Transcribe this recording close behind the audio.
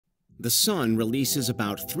The sun releases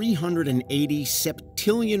about 380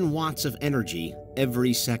 septillion watts of energy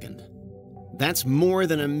every second. That's more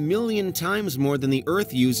than 1,000,000 times more than the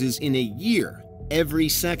Earth uses in a year every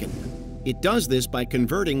second. It does this by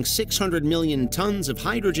converting 600 million tons of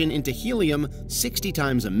hydrogen into helium 60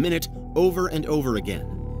 times a minute over and over again.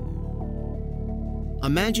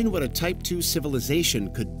 Imagine what a Type 2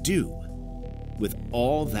 civilization could do with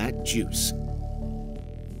all that juice.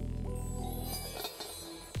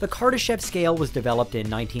 The Kardashev scale was developed in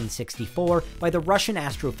 1964 by the Russian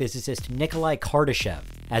astrophysicist Nikolai Kardashev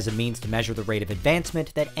as a means to measure the rate of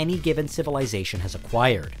advancement that any given civilization has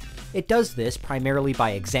acquired. It does this primarily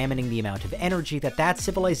by examining the amount of energy that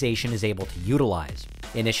civilization is able to utilize.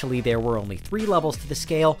 Initially, there were only 3 levels to the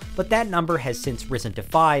scale, but that number has since risen to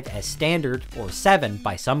 5 as standard, or 7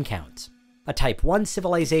 by some counts. A Type 1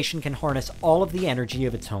 civilization can harness all of the energy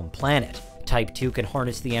of its home planet. Type 2 can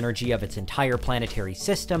harness the energy of its entire planetary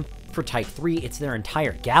system. For Type 3, it's their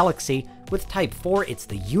entire galaxy. With Type 4, it's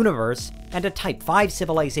the universe. And a Type 5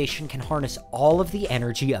 civilization can harness all of the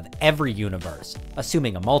energy of every universe,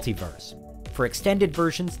 assuming a multiverse. For extended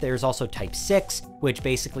versions, there's also Type 6, which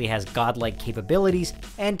basically has godlike capabilities,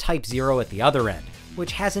 and Type 0 at the other end,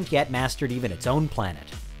 which hasn't yet mastered even its own planet.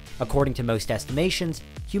 According to most estimations,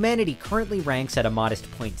 humanity currently ranks at a modest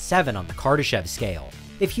 0.7 on the Kardashev scale.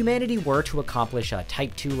 If humanity were to accomplish a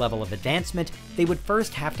Type 2 level of advancement, they would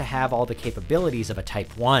first have to have all the capabilities of a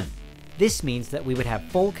Type 1. This means that we would have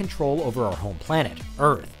full control over our home planet,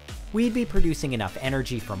 Earth. We'd be producing enough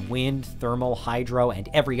energy from wind, thermal, hydro, and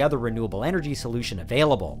every other renewable energy solution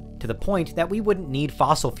available, to the point that we wouldn't need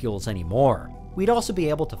fossil fuels anymore. We'd also be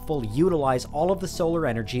able to fully utilize all of the solar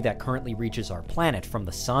energy that currently reaches our planet from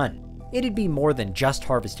the sun. It'd be more than just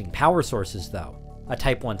harvesting power sources, though. A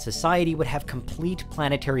Type 1 society would have complete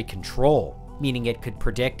planetary control, meaning it could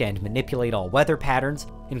predict and manipulate all weather patterns,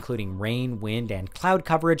 including rain, wind, and cloud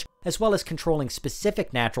coverage, as well as controlling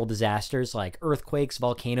specific natural disasters like earthquakes,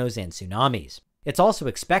 volcanoes, and tsunamis. It's also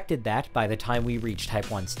expected that, by the time we reach Type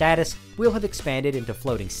 1 status, we'll have expanded into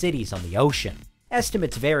floating cities on the ocean.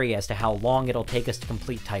 Estimates vary as to how long it'll take us to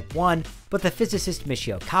complete Type 1, but the physicist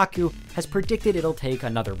Michio Kaku has predicted it'll take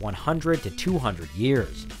another 100 to 200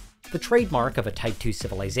 years. The trademark of a Type 2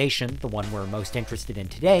 civilization, the one we're most interested in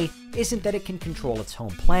today, isn't that it can control its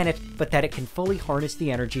home planet, but that it can fully harness the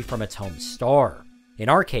energy from its home star. In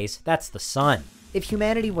our case, that's the sun. If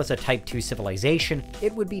humanity was a Type 2 civilization,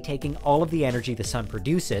 it would be taking all of the energy the sun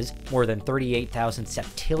produces, more than 38,000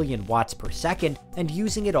 septillion watts per second, and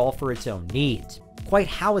using it all for its own needs. Quite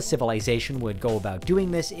how a civilization would go about doing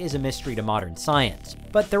this is a mystery to modern science,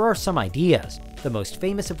 but there are some ideas, the most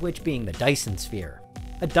famous of which being the Dyson sphere.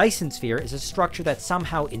 A Dyson sphere is a structure that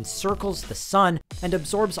somehow encircles the sun and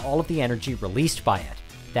absorbs all of the energy released by it.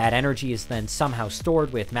 That energy is then somehow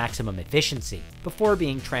stored with maximum efficiency, before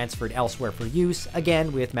being transferred elsewhere for use,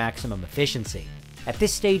 again with maximum efficiency. At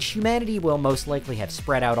this stage, humanity will most likely have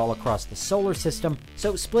spread out all across the solar system,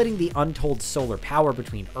 so splitting the untold solar power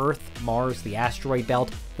between Earth, Mars, the asteroid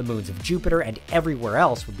belt, the moons of Jupiter, and everywhere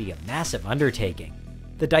else would be a massive undertaking.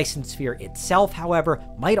 The Dyson sphere itself, however,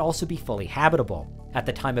 might also be fully habitable. At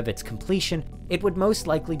the time of its completion, it would most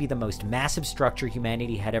likely be the most massive structure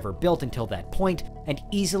humanity had ever built until that point, and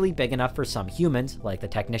easily big enough for some humans, like the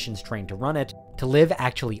technicians trained to run it, to live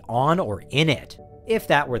actually on or in it. If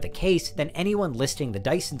that were the case, then anyone listing the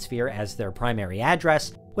Dyson sphere as their primary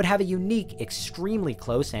address would have a unique, extremely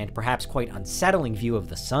close, and perhaps quite unsettling view of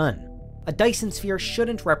the sun. A Dyson sphere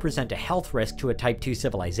shouldn't represent a health risk to a Type 2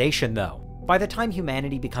 civilization, though. By the time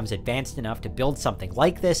humanity becomes advanced enough to build something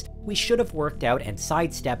like this, we should have worked out and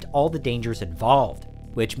sidestepped all the dangers involved,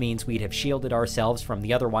 which means we'd have shielded ourselves from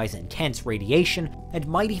the otherwise intense radiation and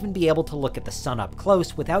might even be able to look at the sun up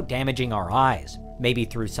close without damaging our eyes, maybe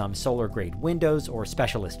through some solar-grade windows or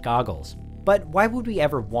specialist goggles. But why would we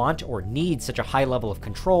ever want or need such a high level of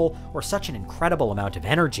control or such an incredible amount of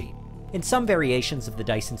energy? In some variations of the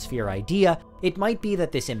Dyson sphere idea, it might be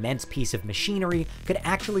that this immense piece of machinery could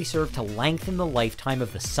actually serve to lengthen the lifetime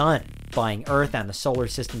of the sun, buying Earth and the solar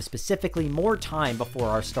system specifically more time before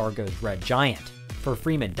our star goes red giant. For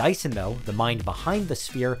Freeman Dyson, though, the mind behind the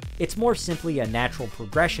sphere, it's more simply a natural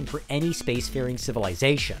progression for any spacefaring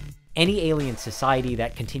civilization. Any alien society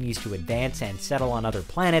that continues to advance and settle on other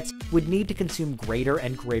planets would need to consume greater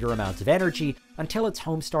and greater amounts of energy until its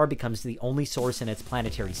home star becomes the only source in its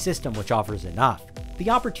planetary system which offers enough. The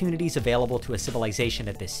opportunities available to a civilization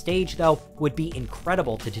at this stage, though, would be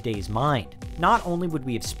incredible to today's mind. Not only would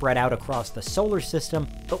we have spread out across the solar system,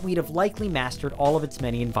 but we'd have likely mastered all of its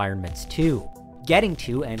many environments too. Getting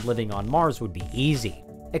to and living on Mars would be easy.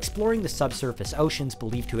 Exploring the subsurface oceans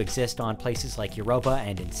believed to exist on places like Europa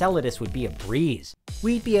and Enceladus would be a breeze.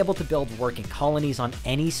 We'd be able to build working colonies on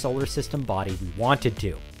any solar system body we wanted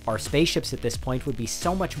to. Our spaceships at this point would be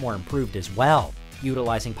so much more improved as well,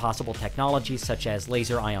 utilizing possible technologies such as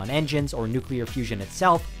laser ion engines or nuclear fusion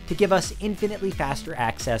itself to give us infinitely faster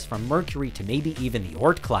access from Mercury to maybe even the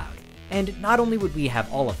Oort cloud. And not only would we have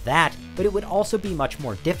all of that, but it would also be much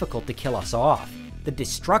more difficult to kill us off. The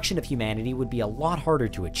destruction of humanity would be a lot harder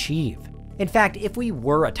to achieve. In fact, if we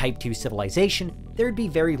were a Type 2 civilization, there'd be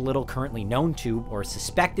very little currently known to or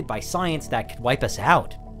suspected by science that could wipe us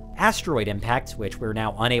out. Asteroid impacts, which we're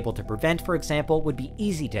now unable to prevent, for example, would be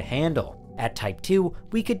easy to handle. At Type 2,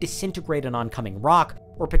 we could disintegrate an oncoming rock,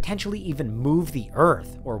 or potentially even move the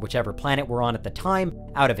Earth, or whichever planet we're on at the time,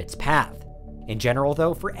 out of its path. In general,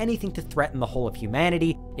 though, for anything to threaten the whole of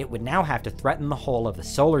humanity, it would now have to threaten the whole of the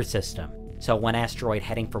solar system. So one asteroid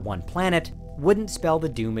heading for one planet wouldn't spell the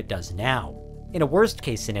doom it does now. In a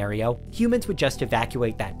worst-case scenario, humans would just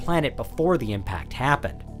evacuate that planet before the impact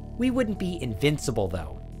happened. We wouldn't be invincible,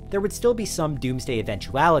 though. There would still be some doomsday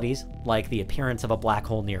eventualities, like the appearance of a black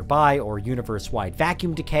hole nearby or universe-wide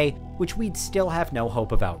vacuum decay, which we'd still have no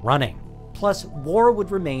hope of outrunning. Plus, war would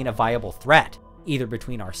remain a viable threat, either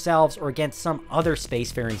between ourselves or against some other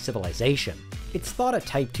spacefaring civilization. It's thought a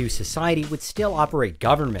Type 2 society would still operate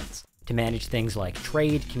governments to manage things like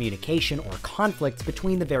trade, communication, or conflicts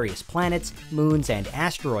between the various planets, moons, and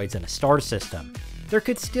asteroids in a star system. There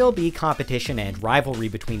could still be competition and rivalry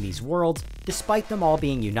between these worlds, despite them all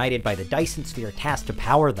being united by the Dyson Sphere tasked to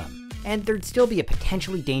power them. And there'd still be a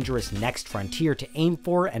potentially dangerous next frontier to aim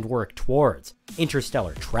for and work towards: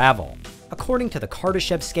 interstellar travel. According to the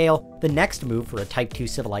Kardashev scale, the next move for a Type 2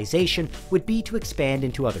 civilization would be to expand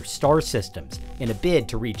into other star systems, in a bid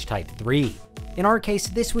to reach Type 3. In our case,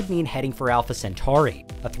 this would mean heading for Alpha Centauri,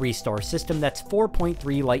 a 3-star system that's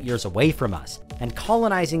 4.3 light-years away from us, and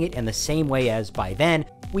colonizing it in the same way as, by then,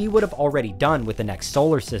 we would have already done with the next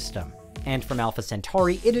solar system. And from Alpha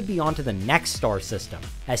Centauri, it'd be on to the next star system,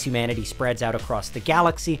 as humanity spreads out across the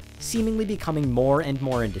galaxy, seemingly becoming more and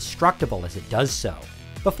more indestructible as it does so.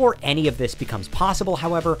 Before any of this becomes possible,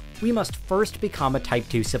 however, we must first become a Type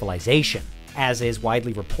 2 civilization. As is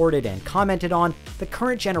widely reported and commented on, the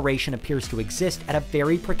current generation appears to exist at a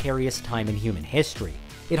very precarious time in human history.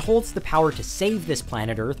 It holds the power to save this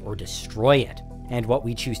planet Earth or destroy it, and what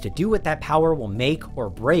we choose to do with that power will make or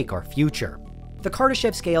break our future. The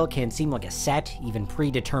Kardashev scale can seem like a set, even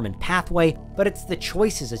predetermined pathway, but it's the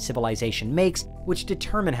choices a civilization makes which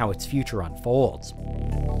determine how its future unfolds.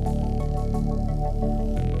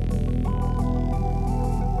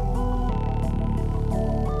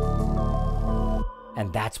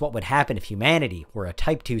 And that's what would happen if humanity were a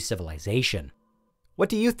Type 2 civilization. What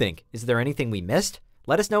do you think? Is there anything we missed?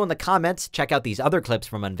 Let us know in the comments, check out these other clips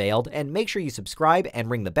from Unveiled, and make sure you subscribe and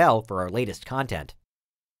ring the bell for our latest content.